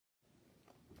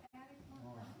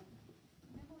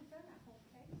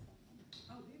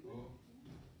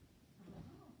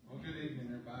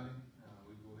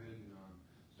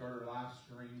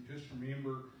just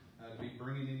remember to be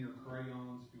bringing in your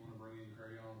crayons. If you want to bring in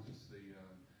crayons, it's the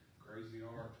Crazy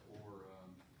Art or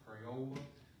Crayola.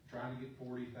 Trying to get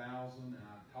 40,000, and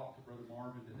I talked to Brother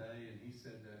Marvin today, and he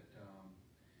said that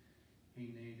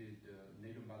he need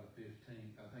them by the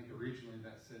 15th. I think originally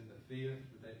that said the 5th,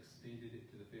 but they extended it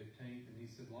to the 15th. And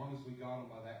he said, as long as we got them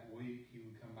by that week, he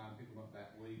would come by and pick them up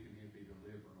that week, and he'd be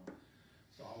delivering them.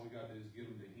 So all we got to do is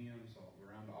give them to him. So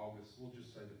around August, we'll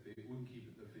just say the 5th. We can keep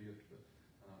it the 5th, but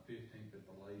 15th at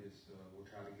the latest. We'll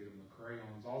try to get them the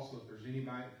crayons. Also, if there's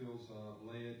anybody that feels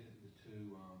led to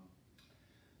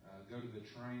go to the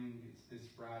training, it's this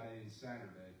Friday and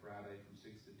Saturday. Friday from 6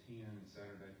 to 10 and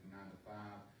Saturday from 9 to 5.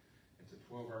 It's a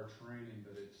 12-hour training,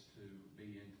 but it's to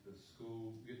be into the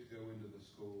school, get to go into the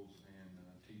schools and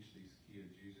teach these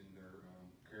kids using their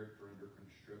character under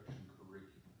construction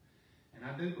curriculum. And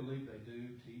I do believe they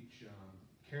do teach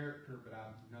character, but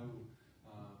I know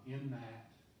in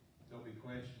that there'll be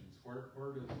questions.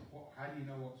 How do you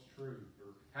know what's true?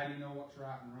 Or how do you know what's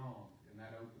right and wrong? And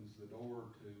that opens the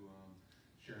door to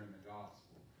sharing the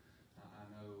gospel. I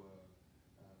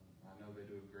know they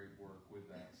do a great work with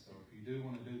that. So if you do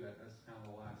want to do that, that's kind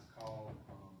of the last call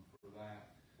for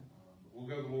that. But we'll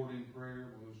go to the Lord in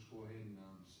prayer. We'll just go ahead and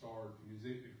start. If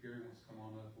Gary wants to come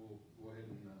on up, we'll go ahead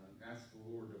and ask the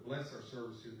Lord to bless our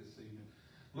service here this evening.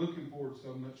 Looking forward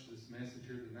so much to this message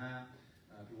here tonight.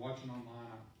 If you're watching online,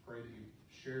 I pray that you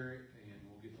share it, and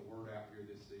we'll get the word out here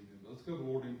this evening. But let's go to the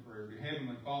Lord in prayer. Dear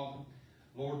Heavenly Father,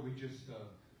 Lord,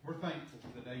 we're thankful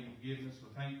for the day you've given us.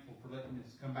 We're thankful for letting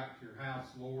us come back to your house,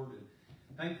 Lord, and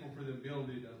thankful for the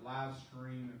ability to live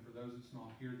stream, and for those that's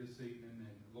not here this evening.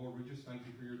 And Lord, we just thank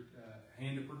you for your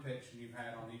hand of protection you've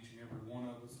had on each and every one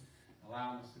of us,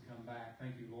 allowing us to come back.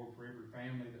 Thank you, Lord, for every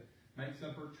family that makes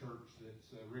up our church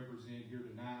that's represented here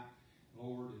tonight,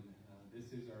 Lord. And this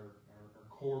is our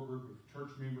core group of church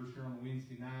members here on a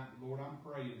Wednesday night. Lord, I'm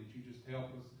praying that you just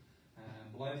help us and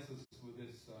bless us with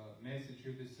this message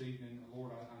here this evening.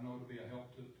 Lord, I know it'll be a help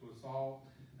to us all.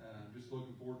 Just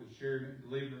looking forward to sharing it,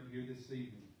 delivering it here this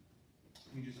evening.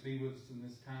 You just be with us in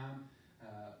this time.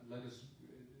 Let us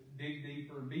dig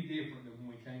deeper and be different than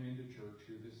when we came into church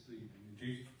here this evening. In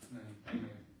Jesus' name,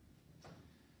 amen.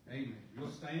 Amen. You'll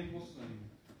stand, we'll sing.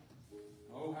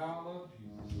 Oh, how I love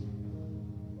Jesus.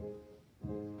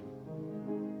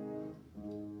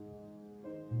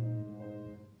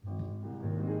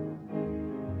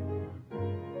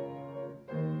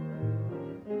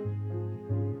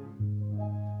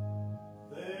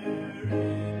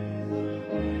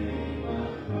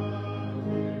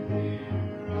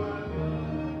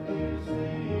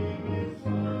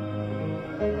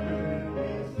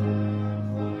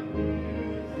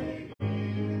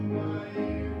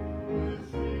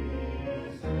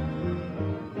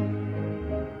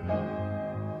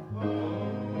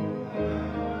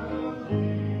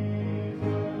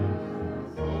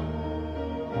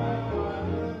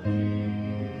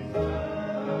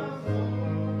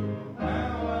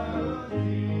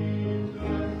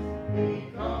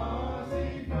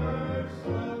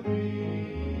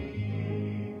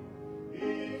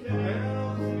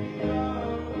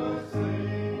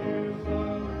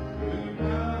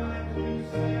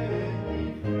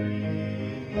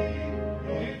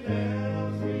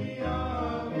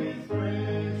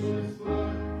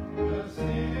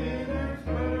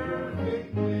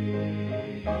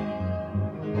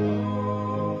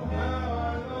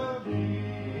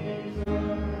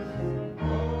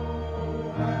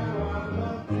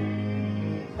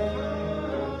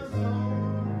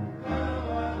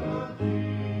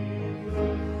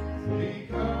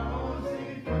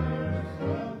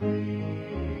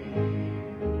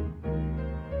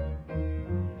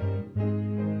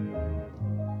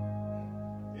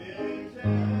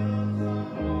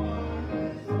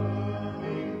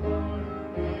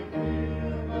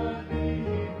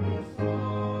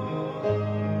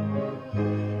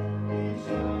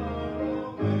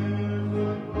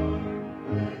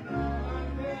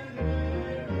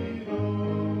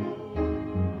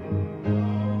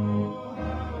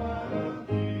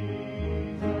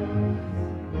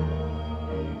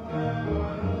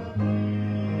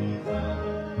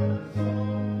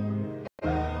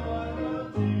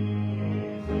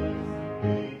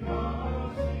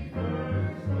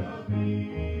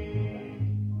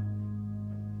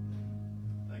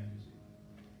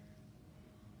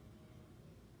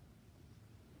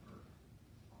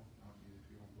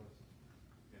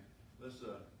 Let's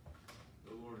go,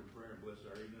 Lord, in prayer and bless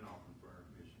our evening offering for our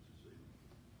missions this evening.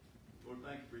 Lord,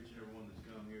 thank you for each and every one that's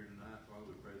come here tonight. Father,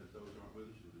 we pray that those aren't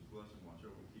with us, you'll just bless them, watch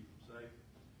over and keep them safe.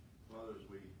 Father, as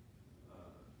we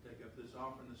take up this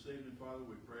offering this evening, Father,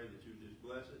 we pray that you just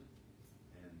bless it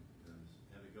and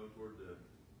go toward the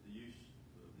use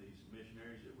of these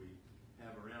missionaries that we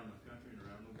have around the country and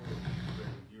around the world,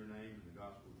 spreading your name and the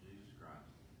gospel of Jesus Christ.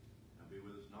 Now be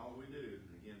with us in all that we do,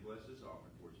 and again, bless this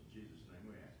offering for us. In Jesus' name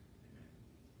we ask.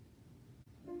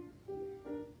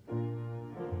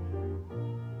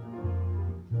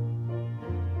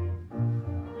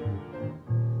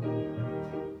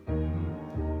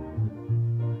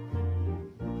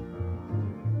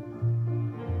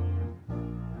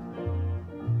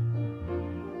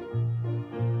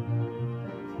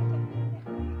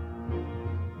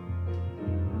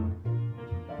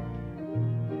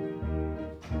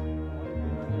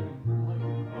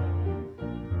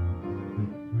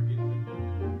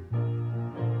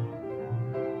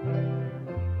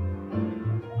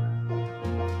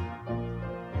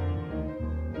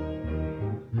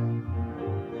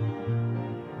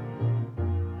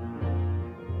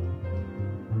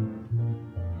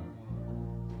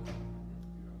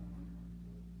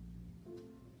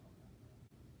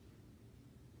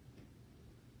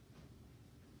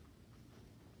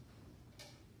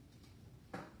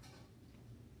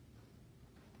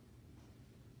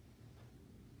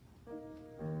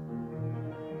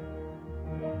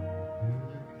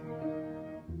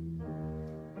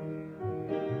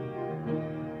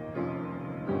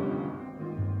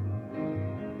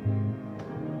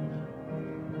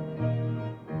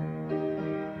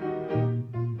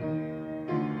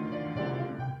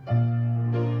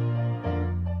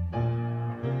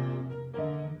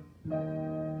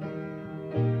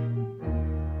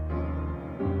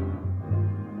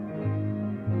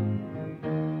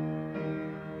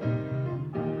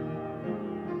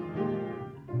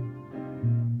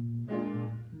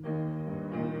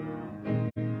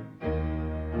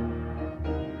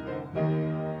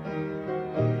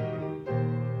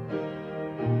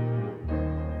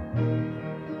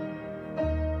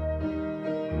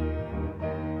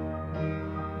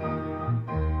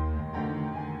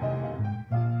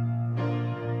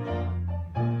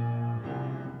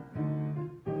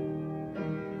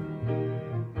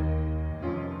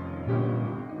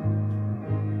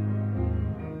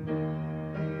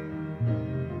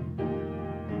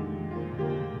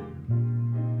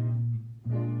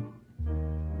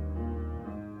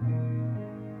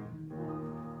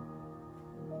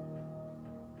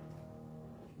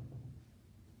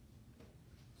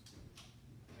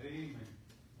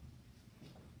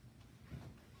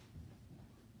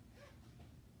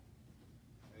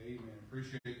 Amen.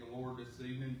 Appreciate the Lord this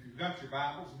evening. If you've got your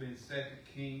Bibles, it's been 2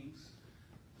 Kings.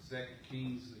 2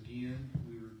 Kings again.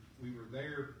 We were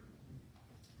there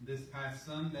this past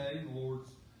Sunday. The Lord's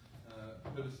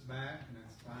put us back, and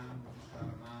that's fine. We'll just try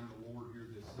to mind the Lord here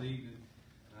this evening.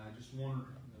 I just wonder,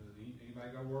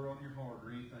 anybody got a word on your heart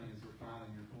or anything as we're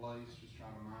finding your place? Just try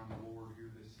to mind the Lord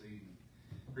here this evening.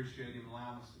 Appreciate Him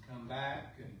allowing us to come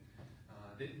back, and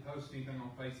didn't post anything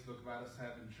on Facebook about us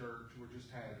having church. We're just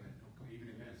having it.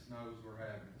 Even if it snows, we're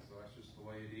having it. So that's just the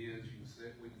way it is. We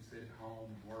can sit at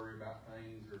home and worry about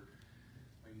things, or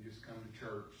we can just come to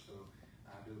church. So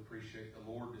I do appreciate the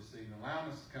Lord this evening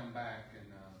allowing us to come back and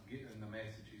getting the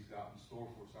message He's got in store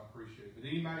for us. I appreciate it. But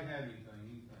anybody have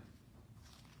anything?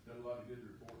 Got a lot of good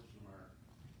reports from our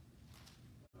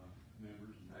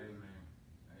members. And Amen.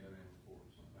 Amen.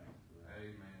 Reports. I'm thankful for that.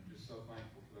 Amen. Just so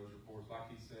thankful for those reports.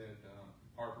 Like he said,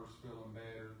 Harper's feeling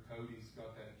better. Cody's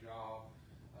got that job.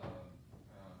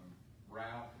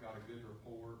 Ralph got a good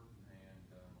report, and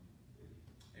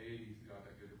Eddie's got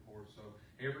that good report. So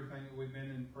everything that we've been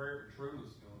in prayer,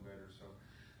 Trula's feeling better. So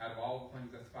out of all the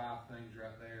things, that's 5 things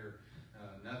right there.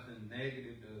 Nothing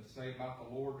negative to say about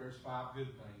the Lord. There's 5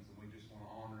 good things, and we just want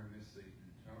to honor Him this evening.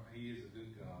 He is a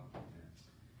good God.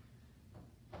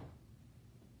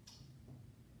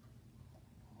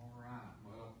 All right.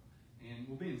 Well, and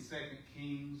we'll be in 2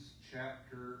 Kings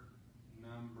chapter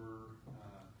number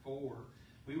 4.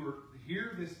 We were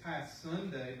here this past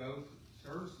Sunday, both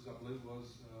services, I believe, was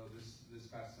this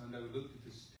past Sunday. We looked at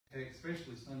this text,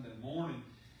 especially Sunday morning.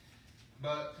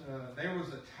 But there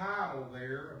was a title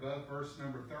there above verse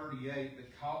number 38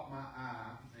 that caught my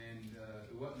eye. And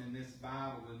it wasn't in this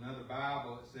Bible, but another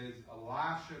Bible. It says,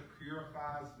 Elisha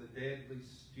purifies the deadly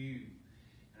stew.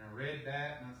 And I read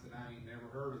that, and I said, I ain't never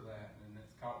heard of that. And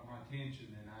that's caught my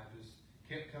attention. And I just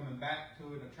kept coming back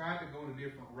to it. I tried to go in a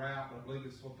different route, but I believe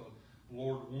it's what the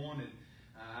Lord wanted.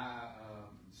 I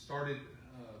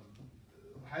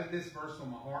had this verse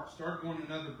on my heart, started going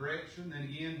another direction, then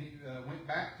again he went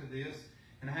back to this,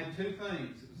 and I had 2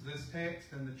 things. It was this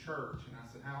text and the church. And I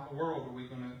said, how in the world are we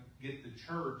going to get the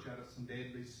church out of some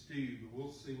deadly stew? But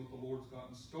we'll see what the Lord's got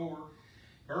in store.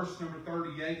 Verse number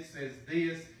 38 says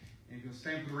this, And if you'll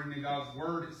stand for the reading of God's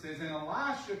Word, it says, And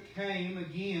Elisha came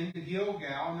again to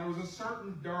Gilgal, and there was a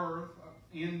certain dearth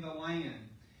in the land.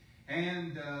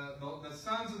 And the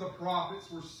sons of the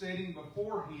prophets were sitting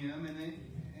before him,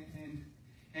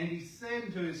 and he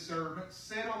said to his servants,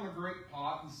 Set on the great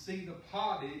pot and see the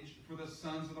pottage for the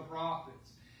sons of the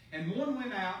prophets. And one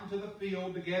went out into the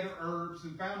field to gather herbs,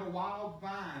 and found a wild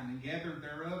vine, and gathered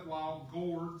thereof wild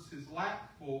gourds, his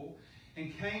lap full,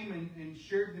 and came and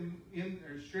shred them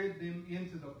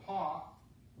into the pot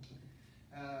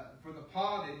for the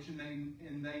pottage,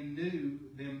 and they knew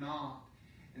them not.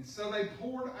 And so they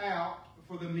poured out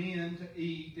for the men to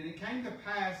eat. And it came to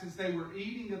pass, as they were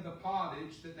eating of the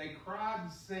pottage, that they cried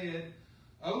and said,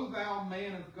 O thou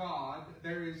man of God,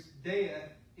 there is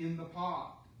death in the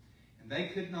pot. And they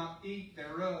could not eat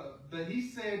thereof. But he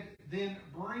said, Then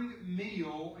bring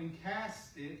meal and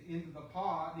cast it into the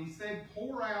pot. And he said,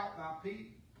 Pour out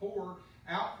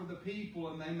for the people,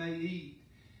 and they may eat.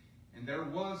 And there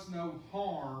was no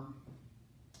harm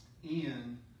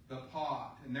in the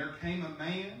pot. And there came a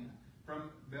man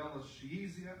from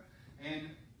Belashazar,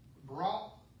 and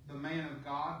brought the man of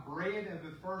God bread of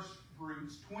the first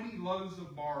fruits, 20 loaves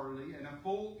of barley, and a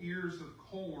full ears of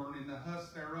corn in the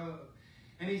husk thereof.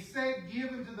 And he said, Give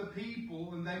unto the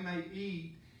people, and they may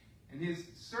eat. And his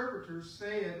servitors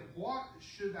said, What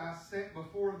should I set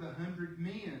before the 100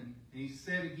 men? And he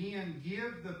said again,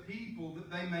 Give the people that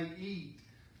they may eat.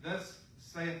 Thus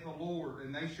saith the Lord,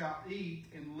 and they shall eat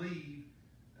and leave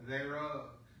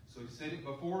thereof. So he set it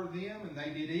before them, and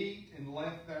they did eat and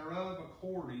left thereof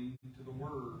according to the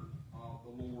word of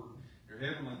the Lord. Dear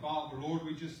Heavenly Father, Lord,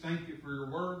 we just thank you for your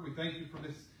word. We thank you for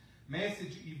this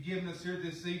message that you've given us here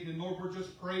this evening. Lord, we're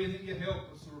just praying that you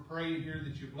help us. We're praying here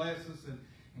that you bless us and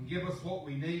give us what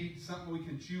we need, something we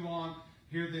can chew on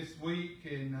here this week,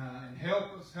 and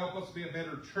help us be a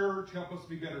better church, help us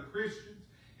be better Christians,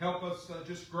 help us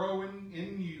just grow in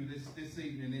you this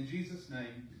evening. In Jesus'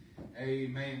 name,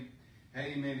 amen.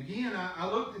 Amen. Again, I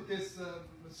looked at this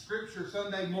scripture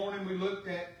Sunday morning. We looked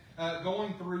at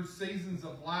going through seasons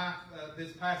of life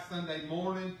this past Sunday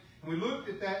morning. And we looked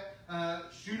at that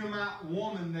Shunammite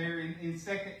woman there in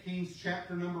 2 Kings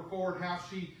chapter number 4, and how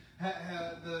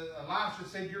Elisha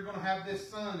said, You're going to have this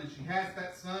son. And she has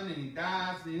that son, and he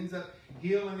dies, and he ends up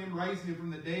healing him, raising him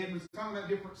from the dead. And we're talking about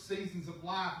different seasons of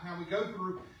life, and how we go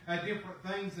through different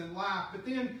things in life. But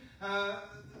then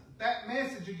that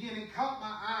message, again, it caught my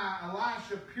eye.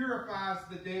 Elisha purifies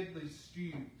the deadly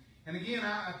stew. And again,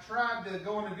 I tried to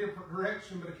go in a different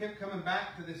direction, but I kept coming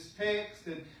back to this text.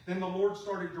 And then the Lord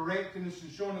started directing us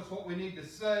and showing us what we need to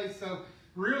say. So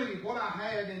really, what I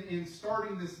had in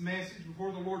starting this message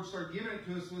before the Lord started giving it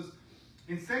to us was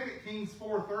in 2 Kings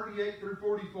 4:38 through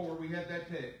 44, we had that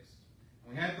text.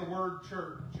 We had the word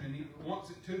church, and he wants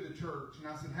it to the church. And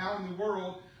I said, how in the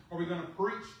world are we going to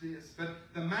preach this? But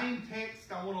the main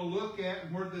text I want to look at,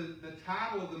 and where the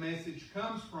title of the message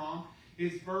comes from,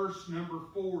 is verse number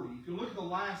 40. If you look at the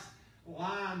last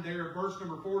line there, verse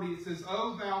number 40, it says,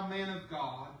 O thou man of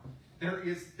God, there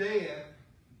is death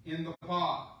in the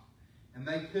pot, and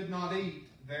they could not eat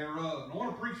thereof. And I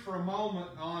want to preach for a moment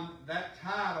on that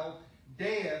title,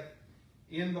 Death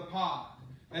in the Pot.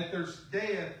 That there's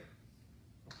death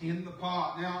in the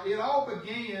pot. Now, it all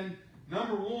began,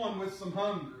 number one, with some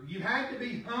hunger. You had to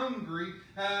be hungry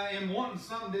and wanting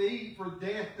something to eat for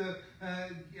death to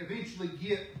eventually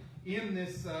get in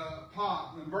this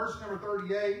pot. In verse number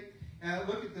 38,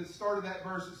 look at the start of that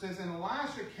verse. It says, And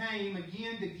Elisha came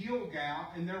again to Gilgal,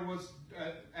 and there was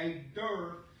a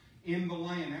dearth in the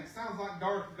land. That sounds like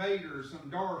Darth Vader or some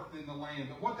dearth in the land.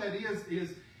 But what that is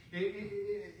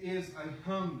a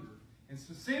hunger. And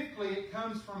specifically, it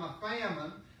comes from a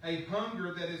famine, a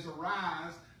hunger that is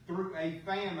arise through a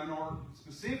famine, or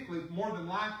specifically, more than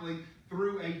likely,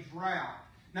 through a drought.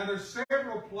 Now, there's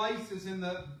several places in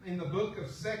the book of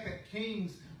 2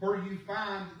 Kings where you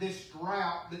find this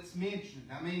drought that's mentioned.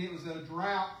 I mean, it was a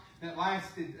drought that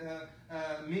lasted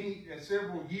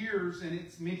several years, and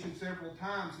it's mentioned several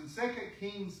times. In 2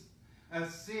 Kings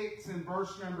 6 and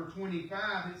verse number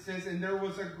 25, it says, And there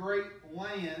was a great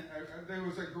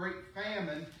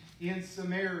famine in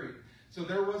Samaria. So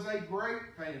there was a great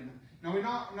famine. Now, we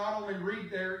not only read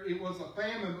there it was a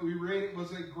famine, but we read it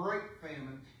was a great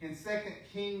famine. In 2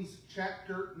 Kings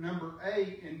chapter number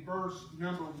 8 and verse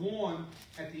number 1,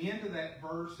 at the end of that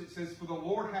verse, it says, For the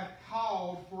Lord hath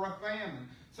called for a famine.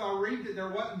 So I read that there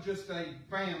wasn't just a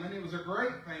famine, it was a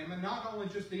great famine. Not only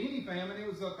just any famine, it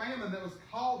was a famine that was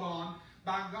called on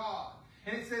by God.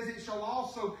 And it says, It shall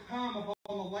also come upon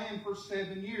on the land for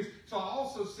 7 years. So I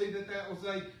also see that that was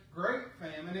a great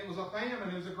famine. It was a famine.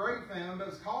 It was a great famine, but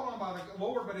it was called on by the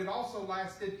Lord, but it also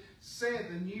lasted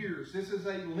 7 years. This is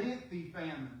a lengthy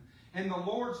famine. And the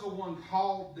Lord's the one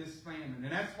called this famine.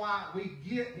 And that's why we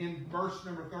get in verse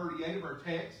number 38 of our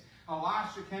text,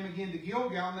 Elisha came again to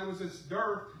Gilgal, and there was this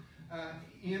dearth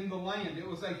in the land. It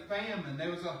was a famine.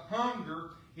 There was a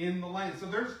hunger in the land. So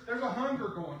there's a hunger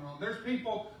going on. There's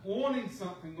people wanting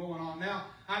something going on. Now,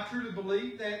 I truly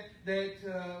believe that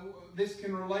this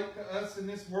can relate to us in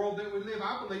this world that we live.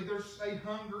 I believe there's a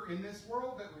hunger in this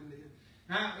world that we live.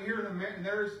 Now, here in America,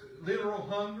 there's literal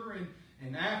hunger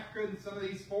in Africa and some of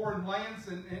these foreign lands,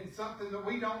 and something that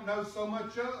we don't know so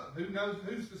much of. Who knows?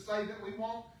 Who's to say that we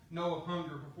won't know of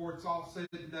hunger before it's all said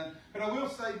and done? But I will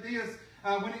say this.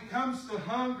 When it comes to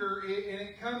hunger, and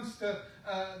it comes to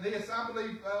this, I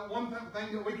believe one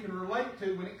thing that we can relate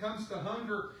to when it comes to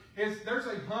hunger is there's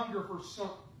a hunger for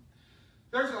something.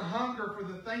 There's a hunger for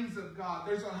the things of God.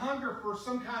 There's a hunger for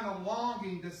some kind of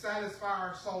longing to satisfy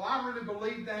our soul. I really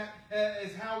believe that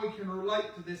is how we can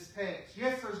relate to this text.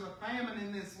 Yes, there's a famine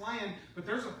in this land, but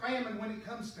there's a famine when it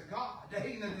comes to God. There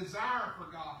ain't a desire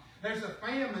for God. There's a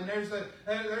famine. There's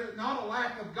not a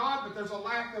lack of God, but there's a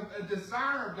lack of a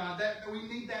desire of God. That we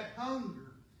need that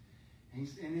hunger.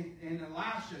 And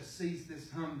Elisha sees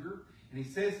this hunger. And he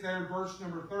says there in verse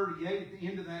number 38, at the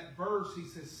end of that verse, he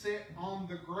says, "Set on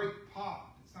the great pot."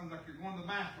 It sounds like you're going to the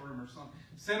bathroom or something.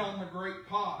 Set on the great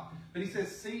pot. But he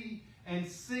says, see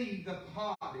the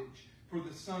pottage for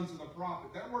the sons of the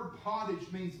prophet. That word pottage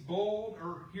means boiled,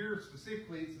 or here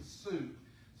specifically it's a soup.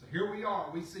 So here we are.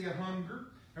 We see a hunger.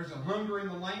 There's a hunger in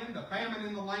the land, a famine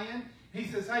in the land. He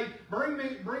says, hey, bring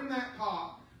that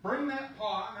pot. Bring that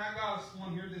pot. And I got us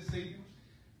one here this evening.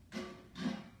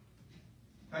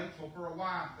 Thankful for a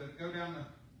wife that go down the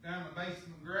basement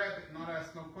and grab it and not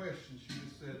ask no questions. She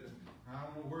just said, I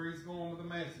don't know where he's going with the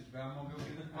message, but I'm going to go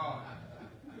get the pot.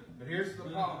 But here's the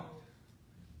pot.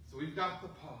 So we've got the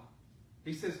pot.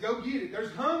 He says, go get it.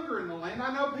 There's hunger in the land.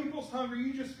 I know people's hungry.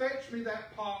 You just fetch me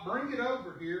that pot. Bring it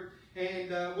over here, and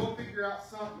we'll figure out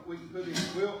something we can put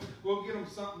in. We'll get them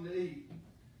something to eat.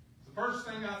 The first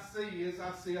thing I see is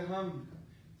I see a hunger.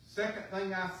 Second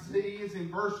thing I see is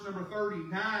in verse number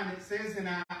 39, it says,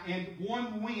 and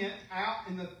one went out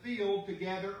in the field to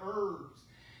gather herbs,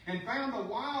 and found a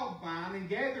wild vine, and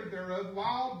gathered thereof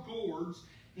wild gourds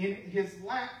in his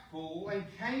lapful, and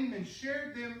came and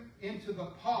shared them into the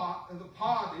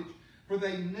pottage, for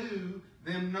they knew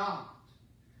them not.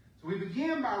 So we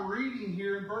begin by reading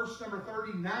here in verse number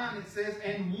 39, it says,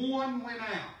 and one went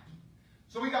out.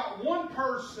 So we got one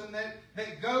person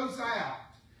that goes out.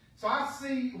 So I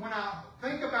see, when I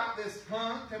think about this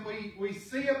hunt, and we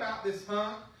see about this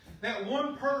hunt, that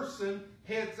one person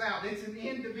heads out. It's an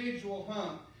individual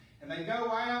hunt. And they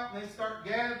go out and they start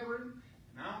gathering.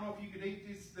 And I don't know if you could eat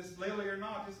this lily or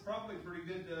not. This is probably a pretty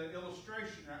good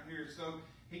illustration right here. So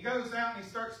he goes out and he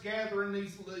starts gathering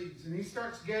these leaves. And he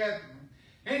starts gathering.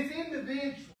 And it's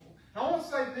individual. And I want to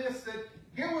say this, that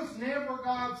it was never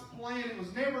God's plan. It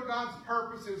was never God's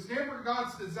purpose. It was never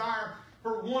God's desire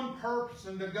for one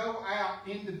person to go out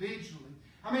individually.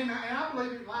 I mean, and I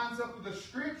believe it lines up with the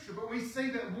Scripture, but we see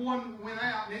that one went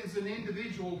out, and it was an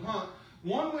individual hunt.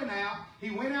 One went out, he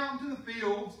went out into the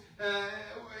fields,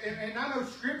 and I know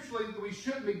scripturally that we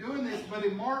shouldn't be doing this, but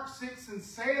in Mark 6 and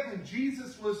 7,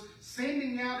 Jesus was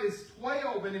sending out his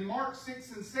 12, and in Mark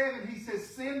 6 and 7, he says,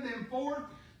 send them forth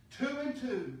 2 and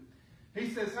 2. He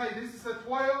says, hey, this is a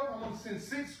 12. I'm going to send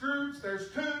 6 groups.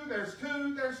 There's 2, there's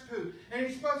 2, there's 2. And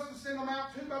he's supposed to send them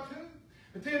out 2 by 2.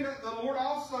 But then the Lord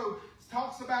also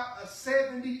talks about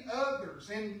 70 others.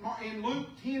 And in Luke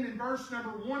 10 and verse number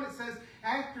 1, it says,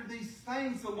 after these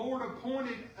things, the Lord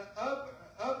appointed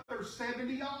other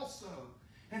 70 also,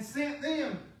 and sent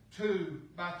them 2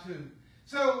 by 2.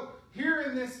 So here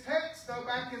in this text, though,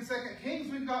 back in 2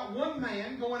 Kings, we've got one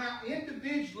man going out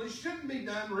individually. Shouldn't be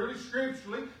done really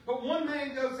scripturally, but one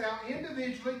man goes out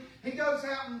individually. He goes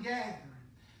out and gathering.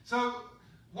 So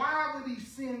why would he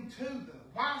send 2, though?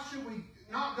 Why should we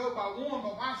not go by 1,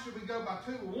 but why should we go by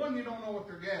 2? Well, 1, you don't know what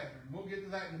they're gathering. We'll get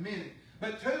to that in a minute.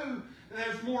 But 2,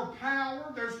 there's more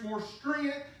power, there's more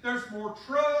strength, there's more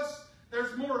trust,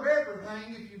 there's more of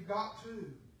everything if you've got 2.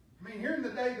 I mean, here in the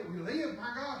day that we live,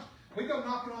 my gosh, we go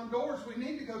knocking on doors, we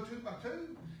need to go 2 by 2.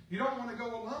 You don't want to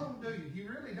go alone, do you? You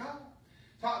really don't.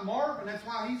 It's like Marvin, that's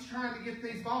why he's trying to get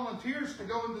these volunteers to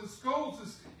go into the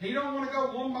schools. He don't want to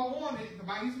go 1 by 1.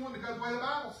 He's wanting to go the way the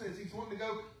Bible says. He's wanting to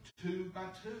go 2 by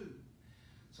 2.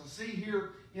 So see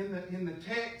here in the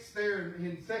text there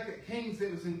in 2 Kings,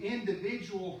 it was an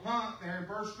individual hunt there in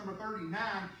verse number 39.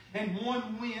 And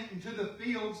one went into the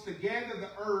fields to gather the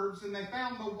herbs, and they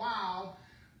found the wild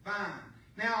vine.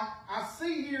 Now, I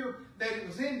see here that it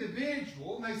was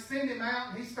individual, and they send him out,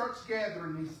 and he starts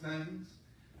gathering these things.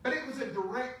 But it was a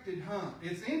directed hunt.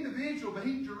 It's individual, but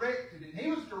he directed it. He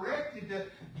was directed to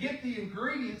get the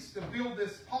ingredients to fill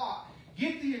this pot.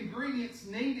 Get the ingredients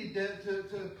needed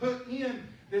to put in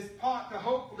this pot to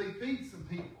hopefully feed some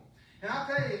people. And I'll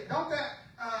tell you, don't that,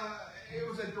 it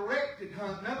was a directed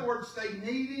hunt. In other words, they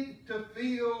needed to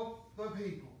fill the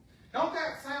people. Don't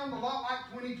that sound a lot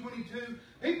like 2022?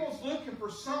 People's looking for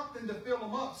something to fill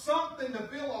them up, something to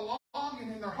fill a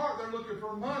longing in their heart. They're looking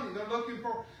for money. They're looking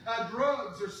for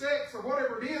drugs or sex or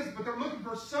whatever it is, but they're looking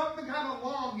for something kind of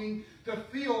longing to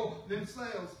fill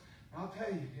themselves. I'll tell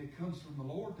you, it comes from the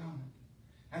Lord, don't it?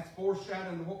 That's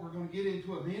foreshadowing to what we're going to get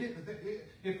into a minute. But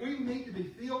if we need to be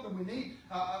filled and we need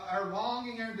our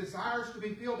longing, our desires to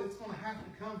be filled, it's going to have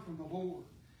to come from the Lord.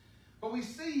 But we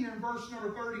see here in verse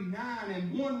number 39,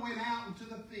 and one went out into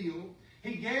the field.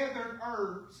 He gathered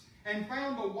herbs and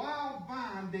found a wild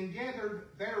vine, then gathered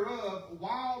thereof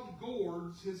wild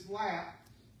gourds, his lap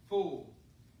full.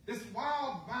 This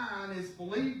wild vine is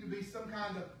believed to be some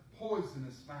kind of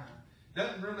poisonous vine.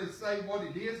 Doesn't really say what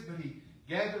it is, but he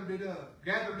gathered it up.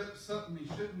 Gathered up something he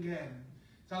shouldn't gather.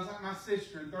 Sounds like my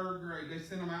sister in 3rd grade. They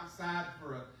sent them outside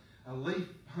for a leaf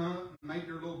hunt and made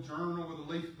their little journal with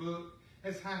a leaf book.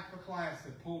 It's half a class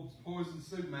that pulled poison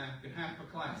sumac, and half a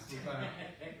class was out.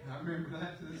 I remember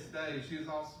that to this day. She was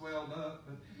all swelled up.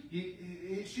 But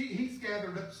he's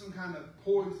gathered up some kind of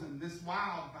poison, this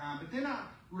wild vine. But then I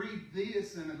read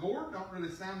this, and a gourd don't really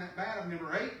sound that bad. I've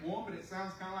never ate one, but it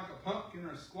sounds kind of like a pumpkin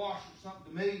or a squash or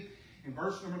something to me. In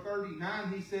verse number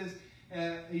 39, he says,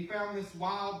 he found this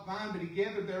wild vine, but he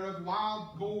gathered thereof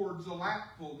wild gourds, a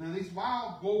lapful. Now, these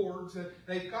wild gourds,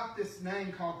 they've got this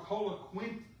name called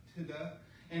coloquintida,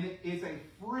 and it is a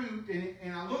fruit.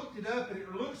 And I looked it up, and it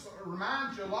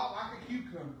reminds you a lot like a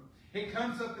cucumber. It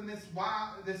comes up in this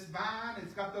vine.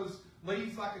 It's got those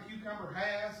leaves like a cucumber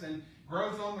has, and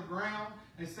grows on the ground.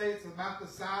 They say it's about the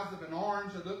size of an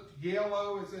orange. It looks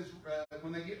yellow. It says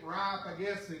when they get ripe, I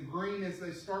guess, and green as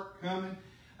they start coming.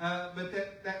 But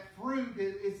that fruit,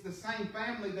 it's the same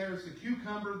family there as the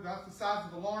cucumber, about the size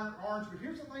of an orange. But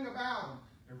here's the thing about them: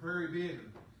 they're very bitter.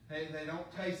 They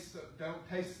don't taste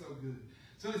so good.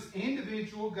 So this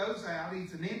individual goes out.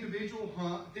 He's an individual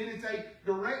hunt. Then it's a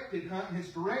directed hunt. And his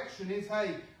direction is,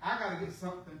 hey, I got to get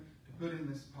something to put in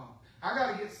this pot. I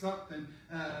got to get something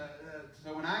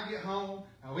so when I get home,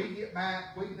 we get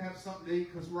back, we can have something to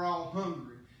eat because we're all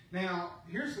hungry. Now,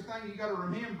 here's the thing you got to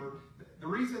remember. The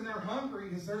reason they're hungry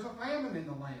is there's a famine in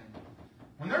the land.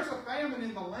 When there's a famine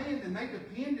in the land and they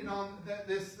depended on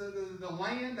the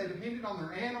land, they depended on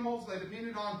their animals, they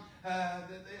depended on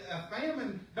a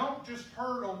famine, don't just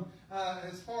hurt them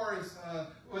as far as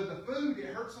with the food,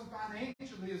 it hurts them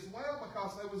financially as well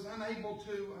because they was unable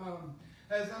to,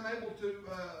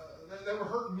 they were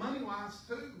hurting money-wise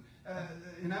too,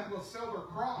 and able to sell their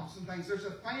crops and things. There's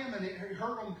a famine, it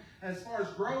hurt them as far as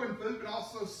growing food, but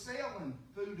also selling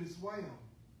food as well.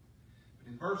 But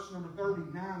in verse number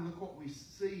 39, look what we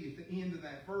see at the end of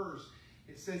that verse.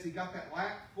 It says he got that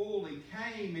lap full, he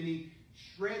came and he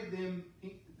shred them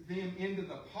into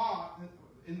the pot,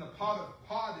 in the pot of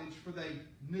pottage, for they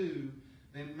knew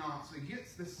them not. So he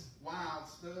gets this wild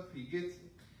stuff,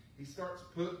 he starts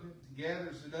putting it,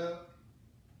 gathers it up,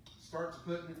 starts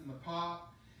putting it in the pot,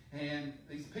 and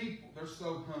these people, they're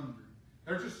so hungry.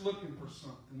 They're just looking for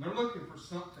something. They're looking for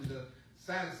something to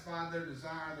satisfy their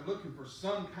desire. They're looking for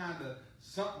some kind of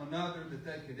something or another that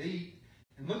they could eat.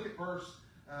 And look at verse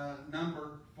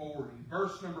number 40.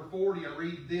 Verse number 40, I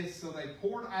read this. So they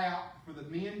poured out for the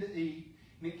men to eat.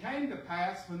 And it came to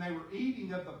pass when they were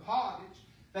eating of the pottage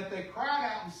that they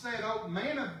cried out and said, O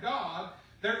man of God,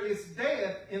 there is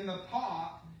death in the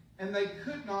pot, and they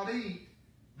could not eat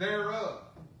thereof.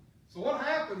 So what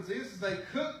happens is they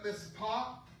cook this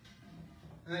pot,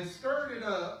 and they stirred it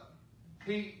up.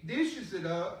 He dishes it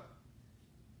up,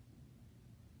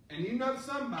 and you know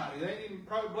somebody, they ain't even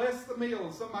probably blessed the meal,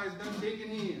 and somebody's done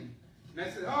digging in. And they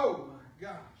said, oh my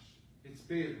gosh, it's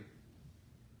bitter.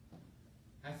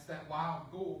 That's that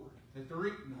wild gourd that they're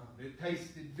eating of. It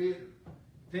tasted bitter.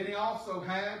 Then he also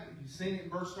had, you've seen it in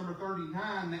verse number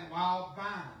 39, that wild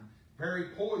vine, very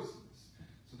poisonous.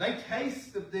 So they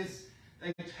taste of this,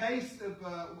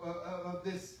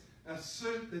 this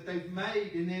soup that they've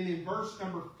made. And then in verse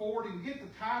number 40, we get the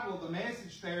title of the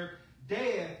message there,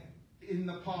 Death in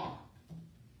the Pot.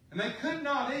 And they could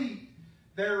not eat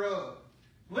thereof.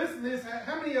 Listen to this.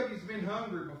 How many of you have been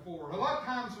hungry before? A lot of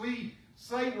times we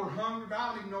say we're hungry, but I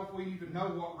don't even know if we even know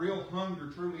what real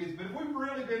hunger truly is. But if we've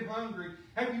really been hungry,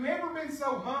 have you ever been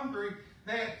so hungry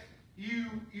that you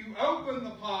opened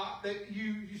the pot, that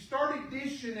you started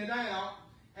dishing it out,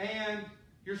 and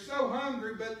you're so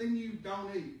hungry, but then you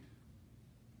don't eat?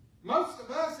 Most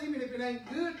of us, even if it ain't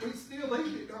good, we still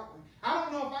eat it, don't we? I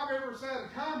don't know if I've ever had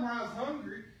a time where I was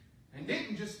hungry and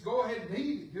didn't just go ahead and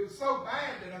eat it. It was so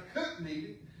bad that I couldn't eat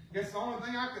it. I guess the only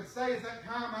thing I could say is that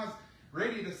time I was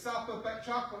ready to sop up that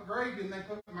chocolate gravy, and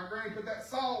my granny put that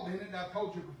salt in it. I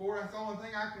told you before, that's the only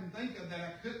thing I can think of that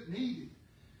I couldn't eat it.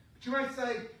 But you might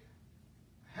say,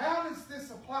 how does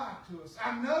this apply to us?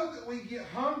 I know that we get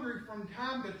hungry from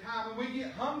time to time, and we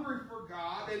get hungry for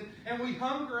God, and we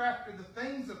hunger after the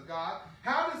things of God.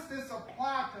 How does this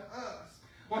apply to us?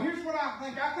 Well, here's what I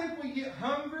think. I think we get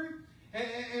hungry,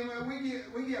 and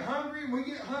we get hungry, and we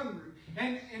get hungry.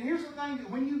 And here's the thing, that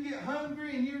when you get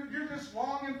hungry and you're just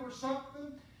longing for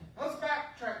something, let's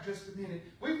backtrack just a minute.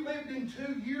 We've lived in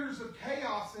 2 years of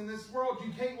chaos in this world.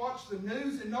 You can't watch the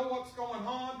news and know what's going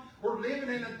on. We're living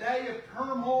in a day of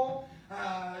turmoil.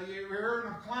 We're hearing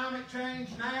of climate change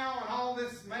now and all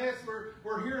this mess.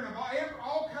 We're hearing of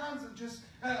all kinds of just,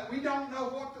 we don't know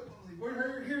what to believe.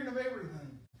 We're hearing of everything.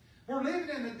 We're living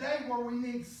in a day where we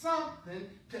need something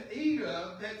to eat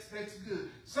of that's good.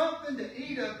 Something to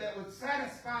eat of that would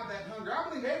satisfy that hunger. I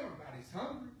believe everybody's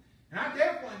hungry. And I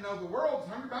definitely know the world's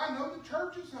hungry, but I know the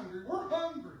church is hungry. We're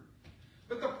hungry.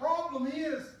 But the problem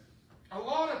is, a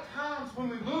lot of times when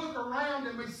we look around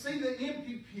and we see the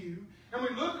empty pew, and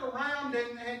we look around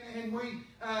and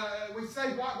we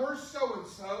say, well, we're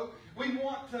so-and-so, we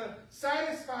want to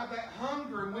satisfy that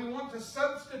hunger, and we want to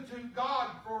substitute God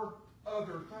for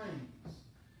other things.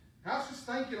 I was just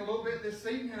thinking a little bit this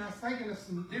evening, and I was thinking of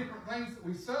some different things that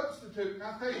we substitute. And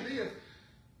I'll tell you this,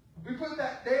 we put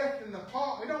that death in the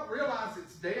pot. We don't realize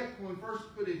it's death when we first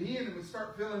put it in and we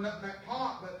start filling up that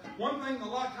pot. But one thing a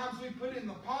lot of times we put in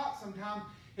the pot sometimes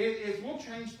is we'll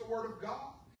change the Word of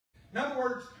God. In other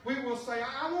words, we will say,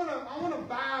 I want a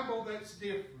Bible that's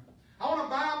different. I want a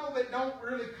Bible that don't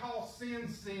really call sin.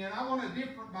 I want a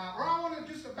different Bible. Or I want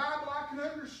just a Bible I can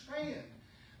understand.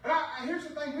 But here's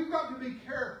the thing, we've got to be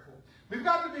careful. We've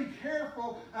got to be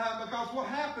careful because what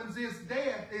happens is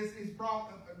death is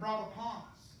brought upon us.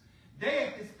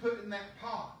 Death is put in that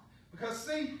pot. Because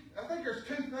see, I think there's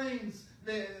 2 things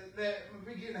that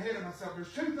I'm getting ahead of myself.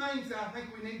 There's 2 things that I think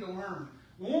we need to learn.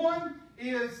 One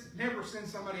is never send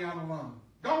somebody out alone.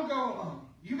 Don't go alone.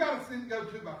 You got to go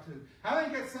 2 by 2. I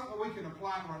think that's something we can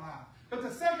apply to our life. But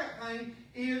the second thing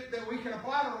is that we can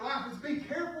apply to our life is be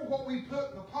careful what we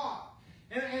put in the pot.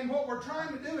 And what we're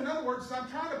trying to do, in other words, I'm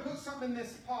trying to put something in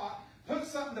this pot, put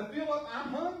something to fill up.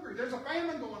 I'm hungry. There's a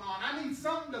famine going on. I need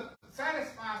something to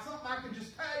satisfy, something I can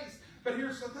just taste. But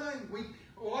here's the thing.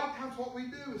 A lot of times what we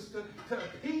do is to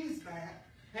appease that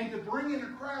and to bring in a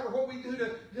crowd, or what we do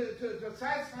to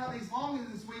satisfy these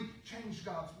longings is we change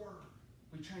God's Word.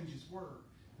 We change His Word.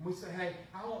 And we say, hey,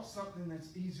 I want something that's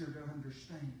easier to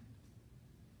understand.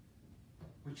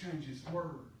 We change His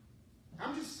Word.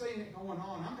 I'm just saying it going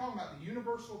on. I'm talking about the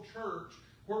universal church,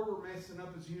 where we're messing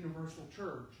up as a universal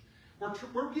church.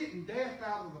 We're getting death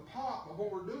out of the pot, but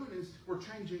what we're doing is we're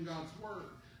changing God's Word.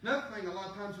 Another thing a lot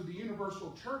of times with the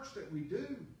universal church that we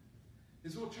do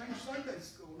is we'll change Sunday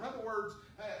school. In other words,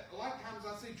 a lot of times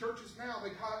I see churches now,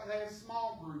 they have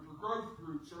small group or growth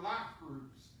groups or life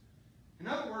groups. In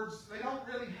other words, they don't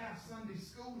really have Sunday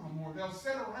school no more. They'll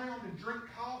sit around and drink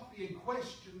coffee and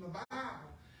question the Bible.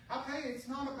 I'll tell you, this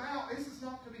is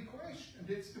not to be questioned.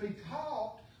 It's to be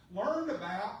taught, learned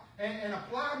about, and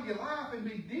applied to your life and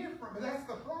be different. But that's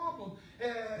the problem.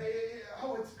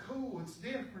 It's cool, it's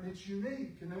different, it's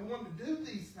unique. And they want to do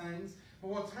these things. But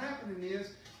what's happening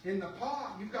is, in the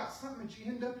pot, you've got something that you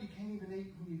end up you can't even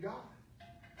eat when you got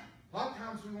it. A lot of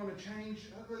times we want to change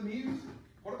the music.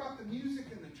 What about the music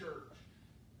in the church?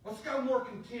 Let's go more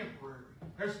contemporary.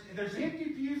 There's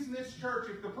empty pews in this church.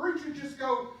 If the preacher just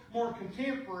go more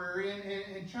contemporary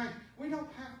and change, we don't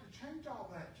have to change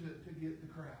all that to get the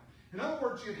crowd. In other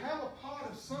words, you have a pot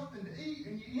of something to eat,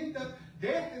 and you end up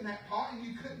death in that pot, and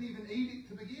you couldn't even eat it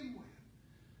to begin with.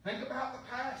 Think about the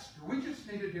pastor. We just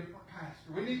need a different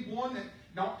pastor. We need one that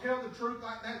don't tell the truth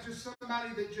like that, just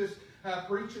somebody that just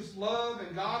preaches love,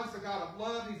 and God is a God of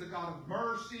love. He's a God of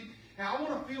mercy. And I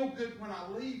want to feel good when I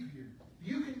leave here.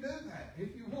 You can do that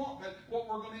if you want, but what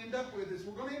we're going to end up with is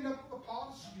we're going to end up with a pot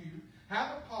of stew,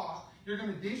 have a pot, you're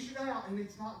going to dish it out, and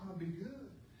it's not going to be good.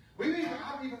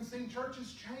 I've even seen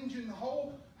churches changing the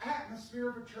whole atmosphere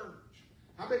of a church.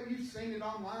 I bet you've seen it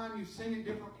online, you've seen it in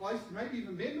different places, maybe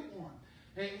even been to one.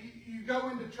 And you go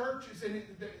into churches and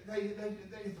they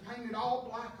paint it all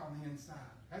black on the inside.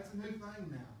 That's a new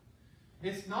thing now.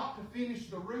 It's not to finish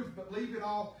the roof, but leave it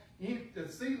all empty, the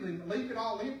ceiling, leave it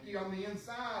all empty on the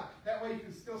inside. That way you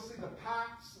can still see the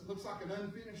pipes. It looks like an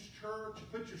unfinished church.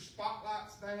 You put your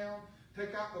spotlights down,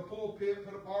 take out the pulpit,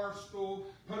 put a bar stool,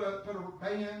 put a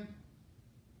band.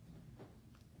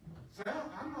 So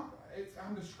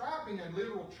I'm describing a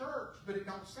literal church, but it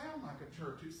don't sound like a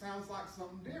church. It sounds like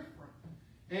something different.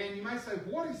 And you may say,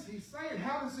 what is he saying?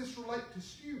 How does this relate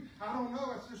to you? I don't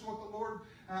know. That's just what the Lord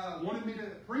wanted me to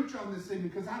preach on this evening,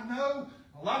 because I know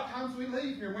a lot of times we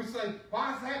leave here and we say,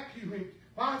 why is that pew empty?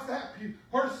 Why is that pew?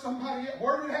 Where's somebody at?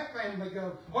 Where did that family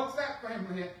go? What's that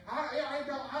family at? All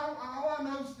I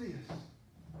know is this.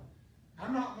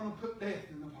 I'm not going to put death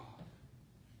in the pot.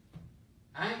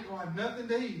 I ain't going to have nothing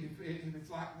to eat if it's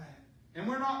like that. And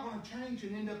we're not going to change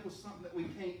and end up with something that we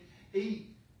can't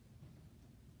eat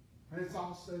when it's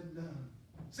all said and done.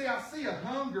 See, I see a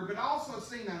hunger, but I also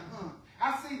see a hunt.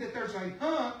 I see that there's a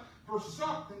hunt for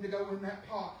something to go in that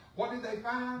pot. What did they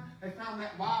find? They found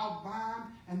that wild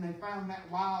vine, and they found that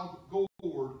wild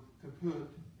gourd to put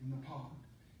in the pot.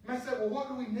 You may say, well, what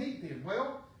do we need then?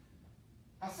 Well,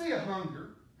 I see a hunger,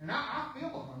 and I feel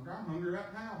a hunger. I'm hungry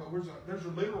right now, but there's a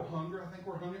literal hunger. I think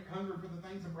we're hungry for the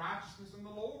things of righteousness in the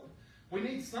Lord. We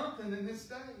need something in this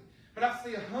day. But I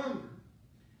see a hunger.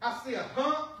 I see a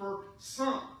hunt for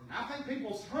something. I think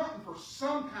people's hunting for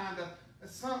some kind of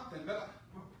something. But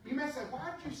you may say,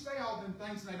 why did you say all them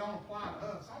things and they don't apply to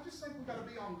us? I just think we've got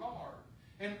to be on guard.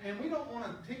 And we don't want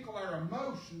to tickle our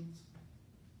emotions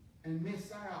and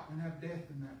miss out and have death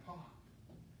in that pot.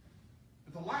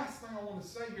 But the last thing I want to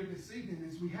say here this evening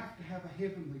is we have to have a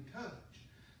heavenly touch.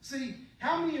 See,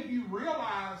 how many of you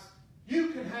realize you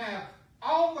can have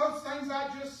all those things I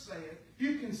just said?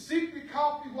 You can sip your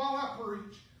coffee while I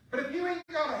preach. But if you ain't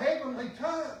got a heavenly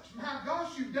touch, my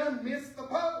gosh, you've done missed the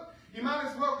boat. You might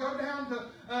as well go down to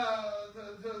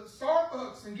the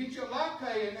Starbucks and get you a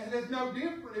latte, and it's no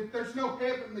different if there's no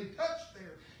heavenly touch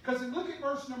there. Because look at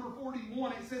verse number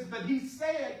 41. It says, but he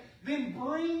said, then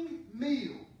bring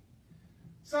meal.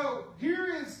 So here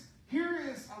is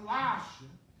Elisha,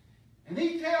 and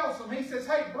he tells them, he says,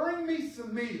 hey, bring me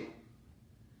some meal.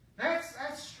 That's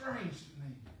strange to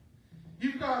me.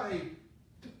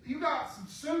 You've got some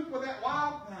soup with that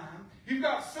wild vine. You've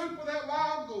got soup with that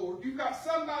wild gourd. You've got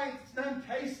somebody that's done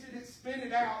tasted it, spit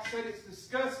it out, said it's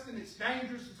disgusting, it's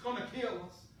dangerous, it's going to kill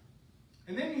us.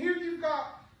 And then here you've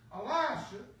got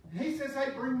Elisha, and he says,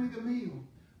 hey, bring me the meal.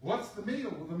 What's the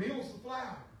meal? Well, the meal's the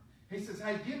flour. He says,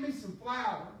 hey, give me some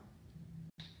flour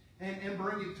and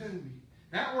bring it to me.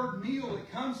 That word meal, it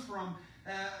comes from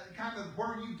kind of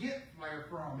where you get flour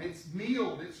from. It's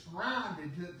milled, it's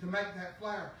grinded to make that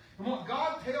flour. And what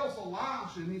God tells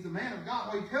Elisha, and he's a man of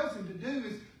God, what he tells him to do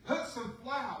is put some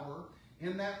flour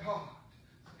in that pot.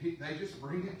 They just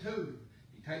bring it to him.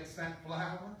 He takes that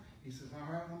flour. He says,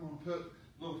 all right, I'm going to put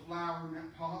a little flour in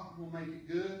that pot. I'm going to make it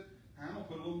good. I'm going to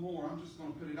put a little more. I'm just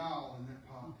going to put it all in that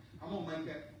pot. I'm going to make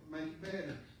it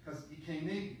better, because you can't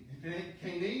eat it. If you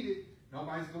can't eat it,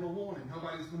 nobody's going to want it.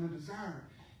 Nobody's going to desire it.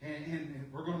 And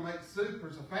we're going to make soup.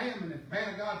 There's a famine. If the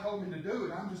man of God told me to do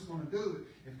it, I'm just going to do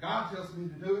it. If God tells me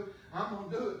to do it, I'm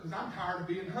going to do it, because I'm tired of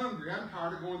being hungry. I'm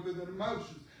tired of going through the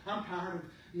emotions. I'm tired of,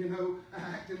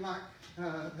 acting like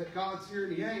that God's here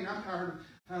and he ain't. I'm tired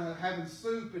of having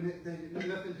soup and there's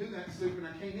nothing to that soup and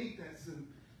I can't eat that soup.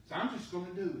 So I'm just going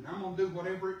to do it. I'm going to do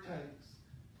whatever it takes.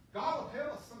 God will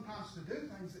tell us sometimes to do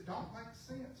things that don't make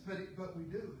sense, but we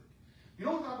do it. You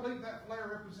know what I believe that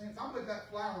flour represents? I believe that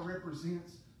flour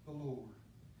represents the Lord.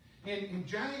 In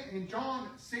John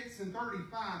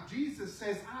 6:35, Jesus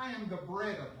says, I am the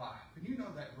bread of life. And you know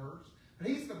that verse. But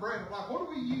he's the bread of life. What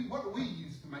do we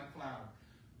use to make flour?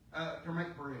 To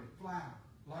make bread? Flour.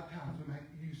 A lot of times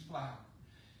we use flour.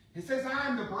 It says, I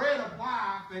am the bread of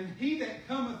life, and he that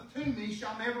cometh to me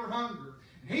shall never hunger.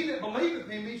 And he that believeth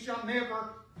in me shall never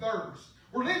thirst.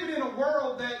 We're living in a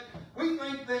world that we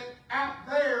think that out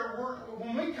there,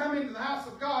 when we come into the house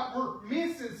of God, we're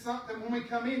missing something when we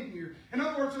come in here. In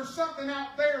other words, there's something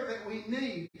out there that we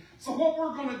need. So what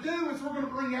we're going to do is we're going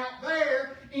to bring out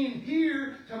there in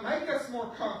here to make us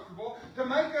more comfortable, to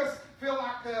make us feel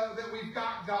like that we've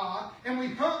got God, and we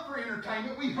hunt for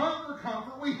entertainment, we hunt for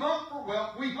comfort, we hunt for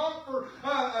wealth, we hunt for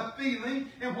a feeling,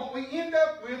 and what we end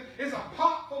up with is a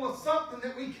pot full of something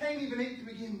that we can't even eat to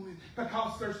begin with,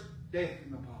 because there's death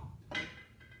in the pot.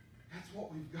 That's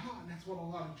what we've got, and that's what a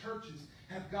lot of churches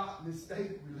have got in this day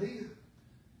that we live.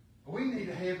 We need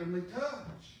a heavenly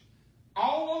touch.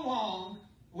 All along,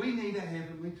 we need a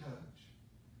heavenly touch.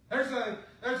 There's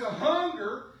a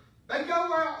hunger. They go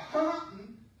out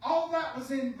hunting all that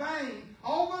was in vain.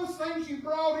 All those things you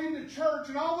brought into church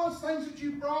and all those things that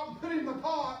you brought and put in the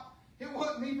pot, it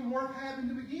wasn't even worth having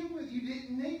to begin with. You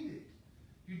didn't need it.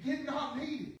 You did not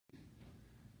need it.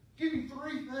 I'll give you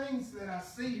three things that I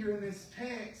see here in this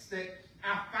text that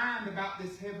I find about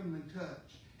this heavenly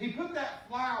touch. He put that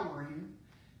flower in,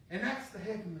 and that's the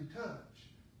heavenly touch.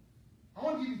 I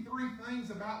want to give you three things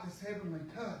about this heavenly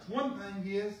touch. One thing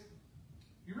is,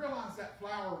 you realize that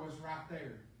flower was right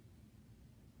there.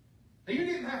 You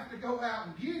didn't have to go out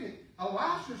and get it.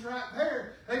 Elisha's right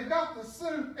there. They've got the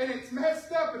soup, and it's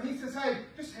messed up, and he says, hey,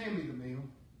 just hand me the meal.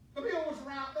 The meal was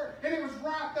right there, and it was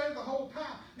right there the whole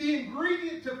time. The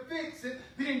ingredient to fix it,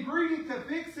 the ingredient to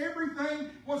fix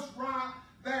everything was right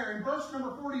there. In verse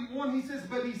number 41, he says,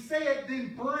 but he said,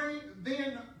 then bring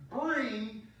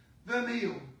the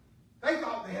meal. They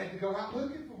thought they had to go out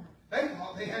looking for it. They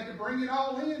thought they had to bring it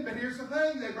all in, but here's the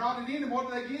thing. They brought it in, and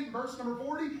what did they get in verse number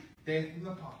 40? Death in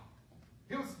the pot.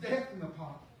 It was death in the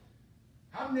pot.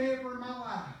 I've never in my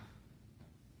life,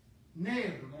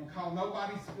 never going to call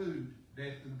nobody's food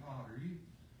death in the pot. Are you?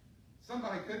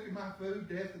 Somebody cooking my food,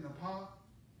 death in the pot?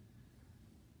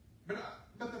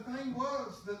 But the thing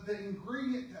was that the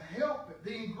ingredient to help it,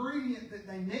 the ingredient that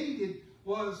they needed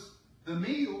was the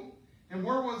meal. And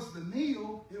where was the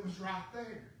meal? It was right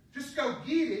there. Just go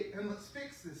get it and let's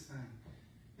fix this thing.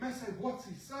 You may say, what's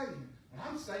he saying? Well,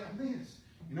 I'm saying this.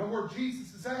 You know where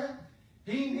Jesus is at?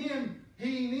 He ain't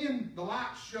in the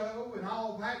light show and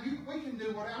all that. We can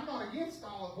do whatever. I'm not against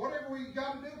all of it. Whatever we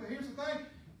got to do. But here's the thing.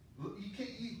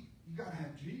 You got to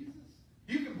have Jesus.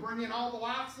 You can bring in all the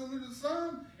lights under the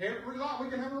sun. Every light. We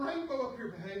can have a rainbow up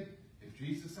here. But hey, if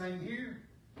Jesus ain't here,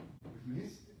 we've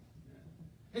missed it.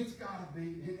 It's got to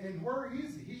be. And where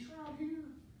is he? He's right here.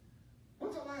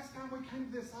 When's the last time we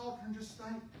came to this altar and just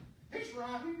think, he's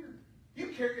right here. You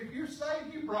care if you're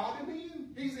saved, you brought him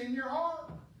in. He's in your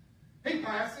heart. He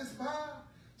passes by.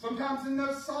 Sometimes in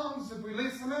those songs, if we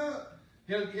listen up,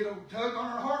 he'll tug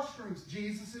on our heartstrings.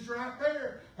 Jesus is right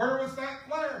there. Where was that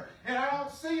flare? And I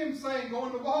don't see him saying,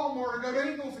 going to Walmart or go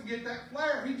to Ingles and get that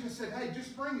flare. He just said, hey,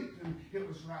 just bring it to me. It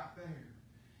was right there.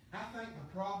 I think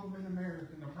the problem in America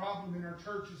and the problem in our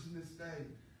churches in this day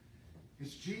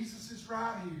is Jesus is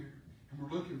right here, and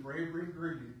we're looking for every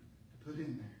ingredient to put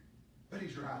in there. But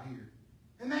he's right here.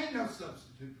 And there ain't no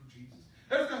substitute for Jesus.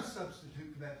 There's no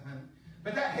substitute for that thing.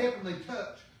 But that heavenly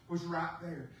touch was right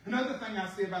there. Another thing I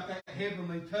see about that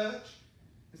heavenly touch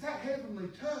is that heavenly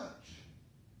touch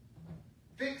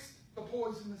fixed the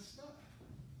poisonous stuff.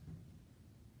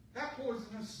 That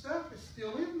poisonous stuff is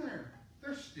still in there.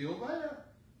 They're still there.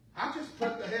 I just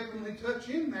put the heavenly touch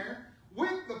in there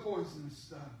with the poisonous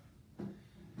stuff.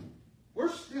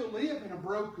 We're still live in a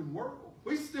broken world.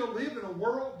 We still live in a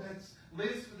world that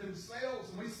lives for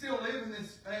themselves, and we still live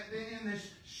in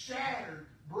this shattered,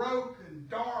 broken,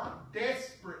 dark,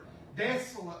 desperate,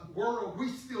 desolate world. We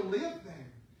still live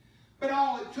there. But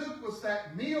all it took was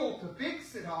that meal to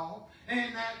fix it all,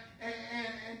 and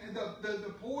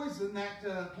the poison,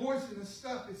 that poisonous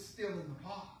stuff is still in the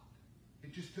pot.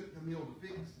 It just took the meal to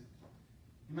fix it.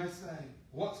 You may say,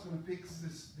 what's going to fix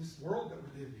this world that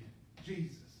we live in?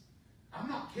 Jesus. I'm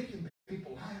not kicking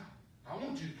people out. I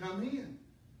want you to come in.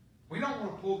 We don't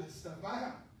want to pull this stuff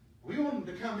out. We want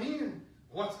them to come in.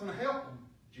 What's going to help them?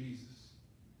 Jesus.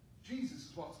 Jesus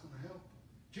is what's going to help them.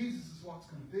 Jesus is what's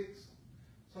going to fix them.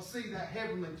 So I see that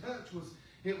heavenly touch was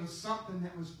something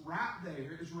that was right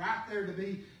there. It was right there to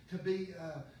be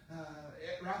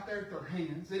right there at their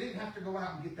hands. They didn't have to go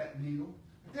out and get that meal.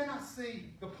 But then I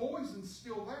see the poison's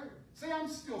still there. See, I'm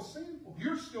still sinful.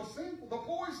 You're still sinful. The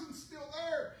poison's still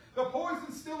there. The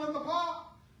poison's still in the pot.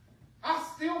 I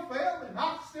still fail him.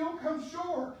 I still come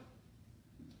short.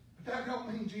 But that don't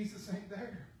mean Jesus ain't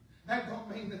there. That don't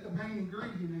mean that the main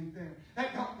ingredient ain't there.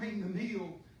 That don't mean the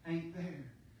meal ain't there.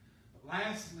 But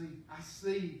lastly, I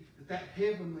see that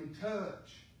heavenly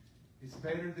touch is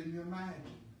better than you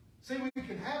imagine. See, we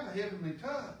can have a heavenly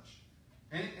touch.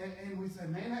 And we say,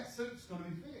 man, that soup's going to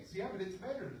be fixed. Yeah, but it's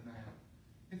better than that.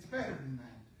 It's better than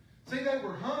that. See, they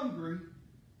were hungry.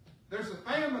 There's a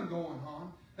famine going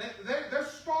on. They're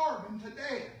starving to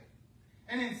death.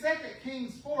 And in 2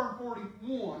 Kings 4 and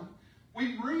 41,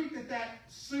 we read that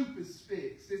soup is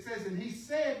fixed. It says, and he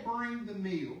said, bring the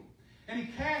meal. And he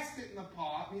cast it in the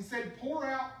pot. And he said, pour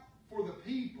out for the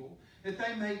people that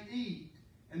they may eat.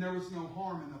 And there was no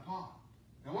harm in the pot.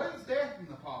 Now, what is death in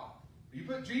the pot? You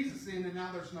put Jesus in, and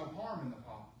now there's no harm in the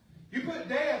pot. You put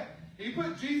death, you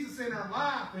put Jesus in our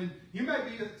life, and you may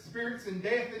be experiencing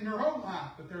death in your own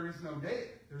life, but there is no death.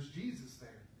 There's Jesus there.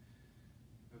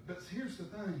 But here's the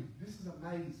thing. This is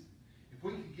amazing. If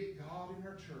we could get God in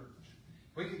our church,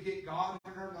 if we could get God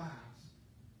in our lives,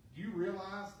 Do you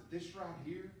realize that this right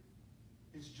here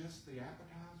is just the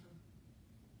appetizer?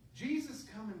 Jesus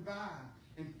coming by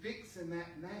and fixing that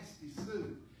nasty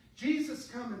soup. Jesus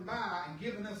coming by and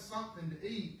giving us something to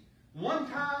eat. One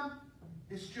time,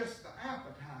 it's just the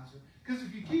appetizer. Because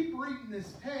if you keep reading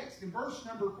this text, in verse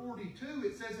number 42,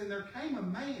 it says, and there came a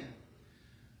man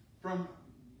from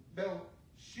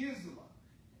Belshazzar.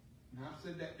 Now, I've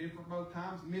said that different both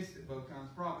times, missed it both times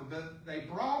probably. But they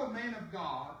brought a man of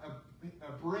God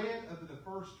a bread of the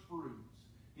first fruits.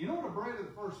 You know what a bread of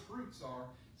the first fruits are?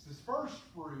 It's his first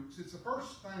fruits. It's the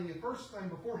first thing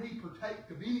before he partake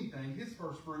of anything, his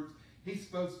first fruits, he's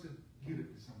supposed to give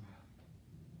it to somebody.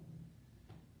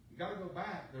 You got to go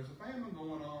back. There's a famine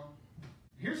going on.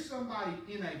 Here's somebody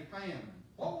in a famine.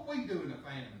 What would we do in a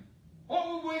famine?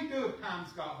 What would we do if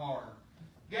times got hard?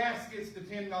 Gas gets to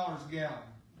 $10 a gallon.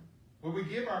 Will we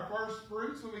give our first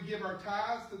fruits? Will we give our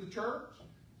tithes to the church?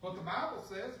 That's what the Bible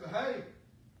says. But hey,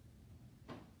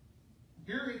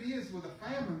 here it is with a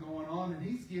famine going on, and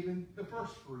he's giving the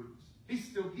first fruits. He's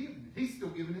still giving it. He's still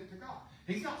giving it to God.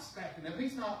 He's not stacking up.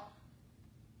 He's not.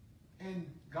 And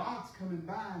God's coming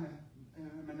by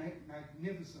in a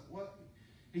magnificent way.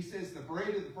 He says the bread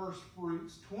of the first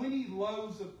fruits, 20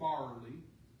 loaves of barley,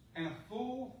 and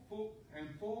full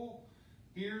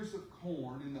ears of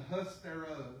corn in the husk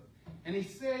thereof. And he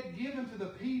said, give unto the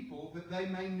people that they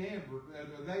may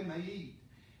eat.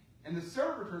 And the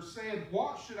servitor said,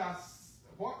 what shall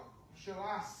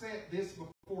I set this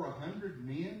before 100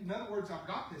 men? In other words, I've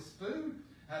got this food.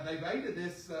 They've ate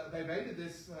this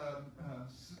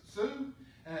soup,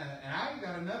 and I ain't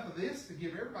got enough of this to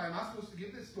give everybody. Am I supposed to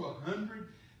give this to 100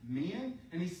 men?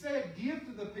 And he said, give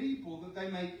to the people that they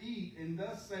may eat, and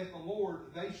thus saith the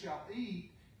Lord, they shall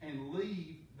eat and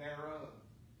leave thereof.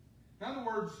 In other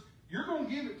words, you're going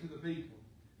to give it to the people.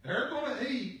 They're going to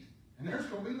eat, and there's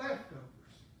going to be leftovers.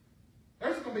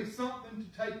 There's going to be something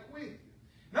to take with you.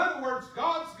 In other words,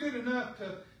 God's good enough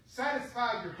to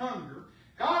satisfy your hunger.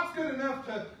 God's good enough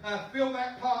to fill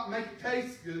that pot and make it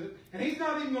taste good. And He's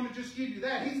not even going to just give you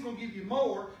that. He's going to give you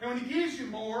more. And when He gives you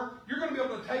more, you're going to be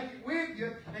able to take it with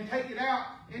you and take it out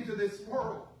into this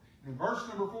world. In verse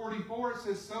number 44, it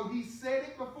says, so He set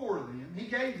it before them. He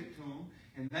gave it to them.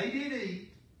 And they did eat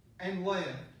and left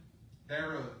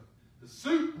thereof. The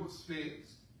soup was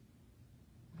fixed.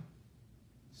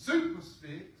 Soup was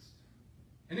fixed.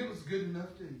 And it was good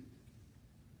enough to eat.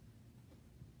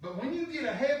 But when you get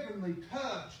a heavenly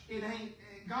touch,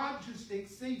 God just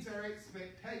exceeds our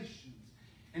expectations.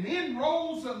 And in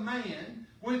rolls a man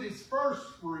with his first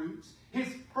fruits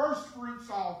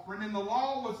offering, and the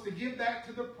law was to give that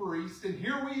to the priest. And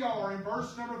here we are in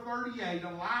verse number 38,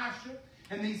 Elisha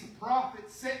and these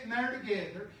prophets sitting there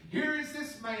together. Here is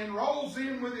this man, rolls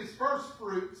in with his first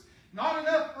fruits. Not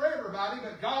enough for everybody,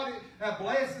 but God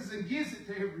blesses and gives it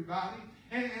to everybody.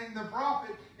 And the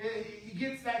prophet, he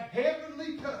gets that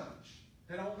heavenly touch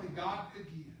that only God could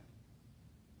give.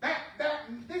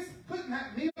 This putting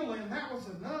that meal in, that was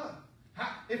enough.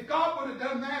 If God would have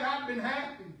done that, I'd been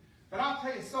happy. But I'll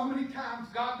tell you, so many times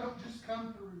God don't just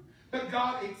come through, but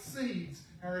God exceeds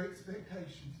our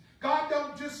expectations. God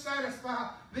don't just satisfy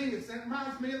this. That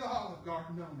reminds me of the Olive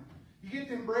Garden, don't it? You get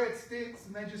them breadsticks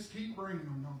and they just keep bringing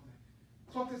them, don't they?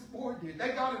 That's what this boy did. They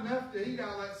got enough to eat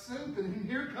out of that soup, and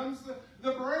here comes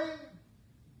the bread.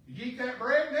 You eat that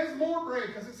bread, and there's more bread,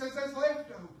 because it says there's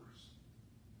leftovers.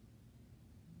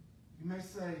 You may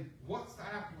say, what's the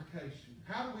application?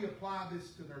 How do we apply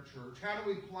this to their church? How do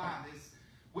we apply this?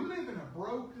 We live in a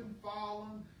broken,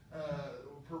 fallen,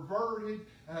 perverted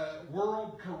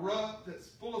world, corrupt, that's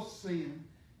full of sin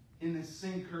in this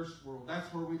sin-cursed world.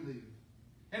 That's where we live.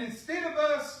 And instead of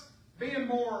us being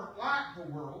more like the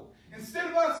world, instead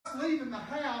of us leaving the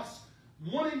house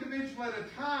one individual at a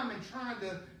time and trying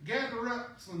to gather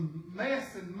up some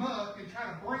mess and muck and try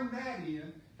to bring that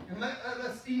in and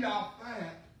let's eat off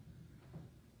that,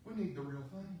 we need the real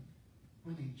thing.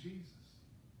 We need Jesus.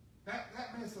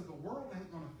 That mess of the world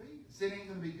ain't going to feed us. It ain't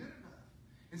going to be good enough.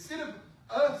 Instead of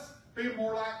us being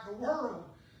more like the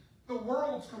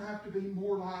world's going to have to be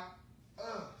more like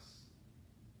us.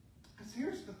 Because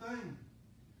here's the thing.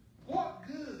 What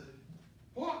good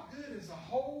is a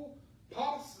whole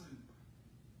pot of soup?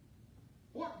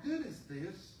 What good is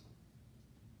this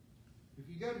if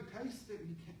you go to taste it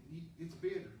and it's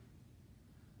bitter?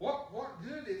 What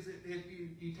good is it if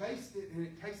you taste it and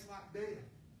it tastes like death?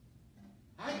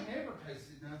 I ain't never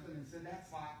tasted nothing and said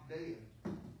that's like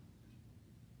death.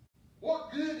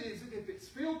 What good is it if it's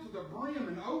filled to the brim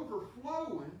and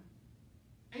overflowing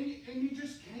and you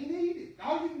just can't eat it?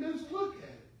 All you can do is look at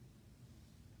it.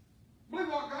 I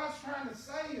believe what God's trying to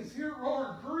say is here at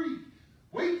Roaring Creek,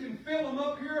 We can fill them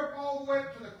up here up all the way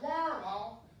up to the choir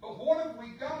loft, but what have we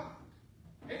got?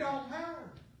 It don't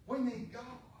matter. We need God.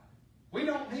 We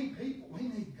don't need people. We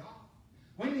need God.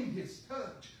 We need His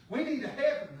touch. We need a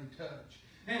heavenly touch.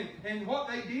 And what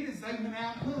they did is they went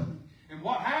out hunting. And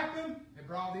what happened? They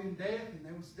brought in death, and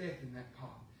there was death in that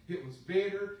pot. It was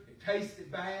bitter. It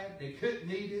tasted bad. They couldn't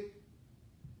eat it.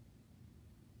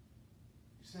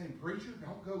 You're saying, preacher,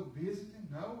 don't go visiting?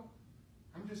 No.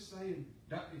 I'm just saying,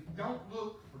 don't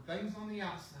look for things on the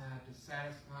outside to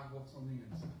satisfy what's on the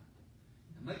inside.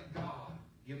 And let God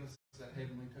give us that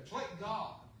heavenly touch. Let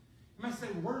God. You may say,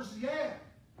 well, where's He at?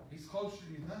 He's closer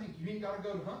than you think. You ain't got to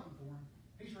go to hunting for Him.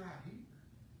 He's right here.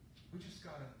 We just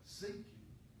got to seek Him.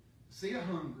 I see a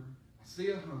hunger. I see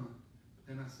a hunt. But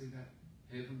then I see that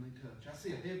heavenly touch. I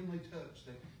see a heavenly touch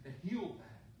that healed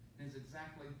that. And it's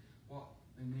exactly what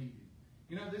they needed.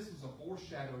 You know, this was a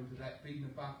foreshadowing to that feeding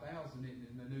of 5,000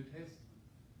 in the New Testament.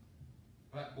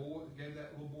 That boy gave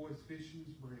that little boy his fish and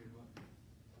his bread.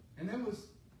 And there was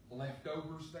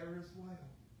leftovers there as well.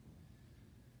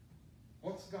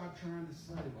 What's God trying to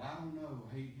say? Well, I don't know.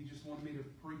 He just wanted me to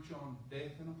preach on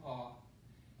death in a pot.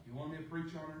 He wanted me to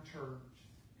preach on our church.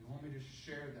 He wanted me to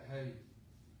share that, hey,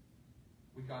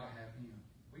 we got to have Him.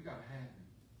 We got to have Him.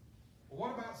 Well,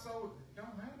 what about so? It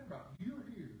don't matter about you. You're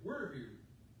here. We're here.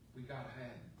 We got to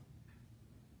have Him.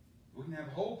 We can have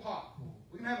a whole pot full.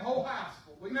 We can have a whole house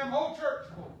full. We can have a whole church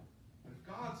full. But if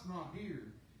God's not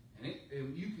here,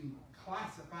 and you can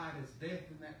classify it as death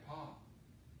in that pot,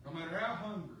 no matter how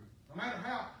hungry, no matter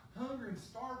how hungry and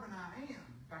starving I am,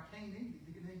 if I can't eat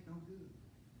it, it ain't no good.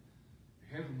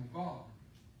 Heavenly Father,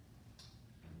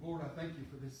 Lord, I thank You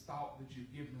for this thought that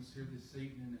You've given us here this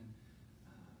evening, and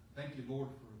thank You, Lord,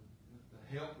 for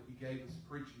the help that You gave us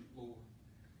preaching it, Lord.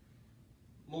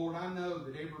 Lord, I know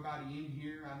that everybody in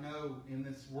here, I know in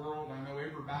this world, I know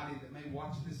everybody that may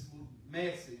watch this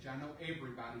message, I know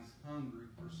everybody's hungry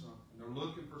for something. They're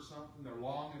looking for something. They're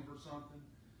longing for something.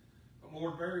 But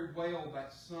Lord, very well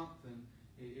that something,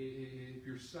 if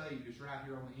you're saved, is right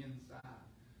here on the inside.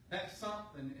 That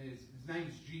something is, His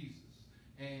name's Jesus.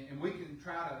 And we can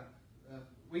try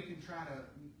to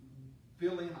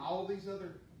fill in all these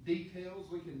other details.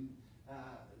 We can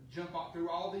jump up through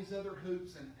all these other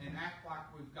hoops and act like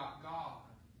we've got God.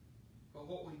 But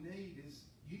what we need is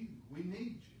You. We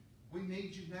need You. We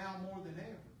need You now more than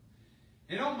ever.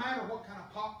 It don't matter what kind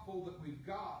of pot full that we've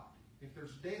got. If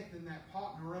there's death in that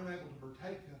pot and we're unable to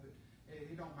partake of it,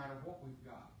 it don't matter what we've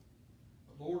got.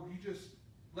 But Lord, You just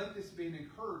let this be an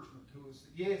encouragement to us.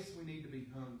 Yes, we need to be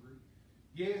hungry.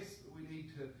 Yes, we need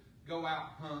to go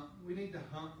out hunt. We need to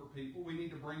hunt for people. We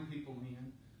need to bring people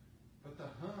in. But the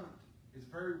hunt is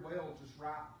very well just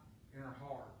right in our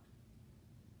heart.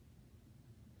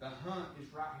 The hunt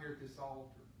is right here at this altar.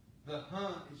 The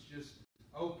hunt is just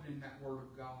opening that Word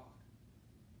of God.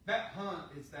 That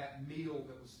hunt is that meal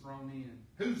that was thrown in.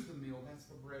 Who's the meal? That's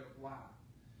the bread of life.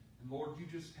 And Lord, You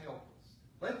just help us.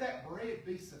 Let that bread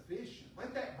be sufficient.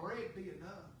 Let that bread be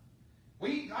enough.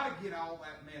 We ain't got to get all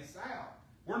that mess out.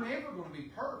 We're never going to be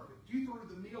perfect. You threw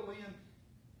the meal in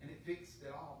and it fixed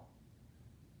it all.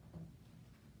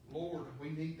 Lord, we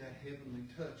need that heavenly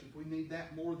touch. If we need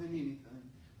that more than anything,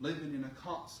 living in a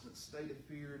constant state of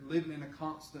fear and living in a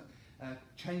constant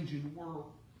changing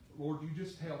world, Lord, You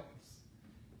just help us.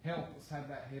 Help us have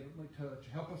that heavenly touch.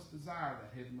 Help us desire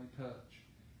that heavenly touch.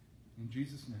 In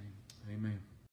Jesus' name, amen.